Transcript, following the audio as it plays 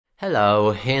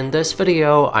Hello, in this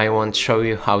video I want to show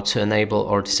you how to enable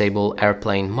or disable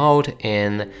airplane mode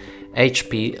in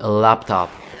HP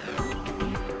laptop.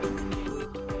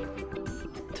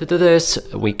 To do this,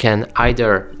 we can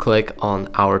either click on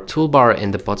our toolbar in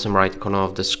the bottom right corner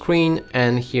of the screen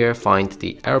and here find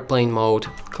the airplane mode,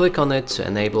 click on it to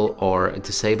enable or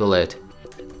disable it.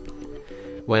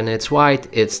 When it's white,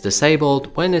 it's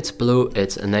disabled, when it's blue,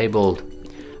 it's enabled.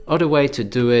 Other way to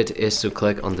do it is to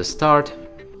click on the start,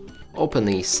 open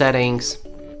the settings,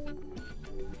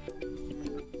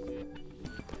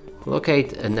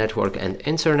 locate a network and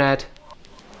internet,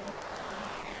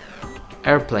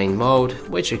 airplane mode,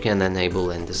 which you can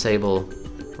enable and disable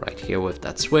right here with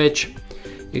that switch.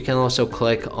 You can also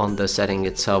click on the setting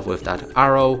itself with that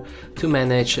arrow to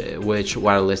manage which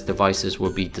wireless devices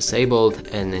will be disabled,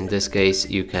 and in this case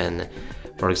you can,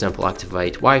 for example,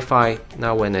 activate Wi-Fi.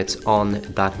 Now when it's on,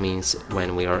 that means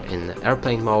when we are in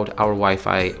airplane mode, our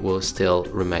Wi-Fi will still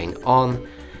remain on,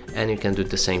 and you can do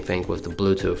the same thing with the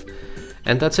Bluetooth.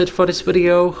 And that's it for this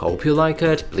video. Hope you like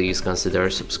it. Please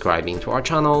consider subscribing to our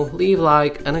channel, leave a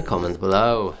like and a comment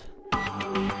below.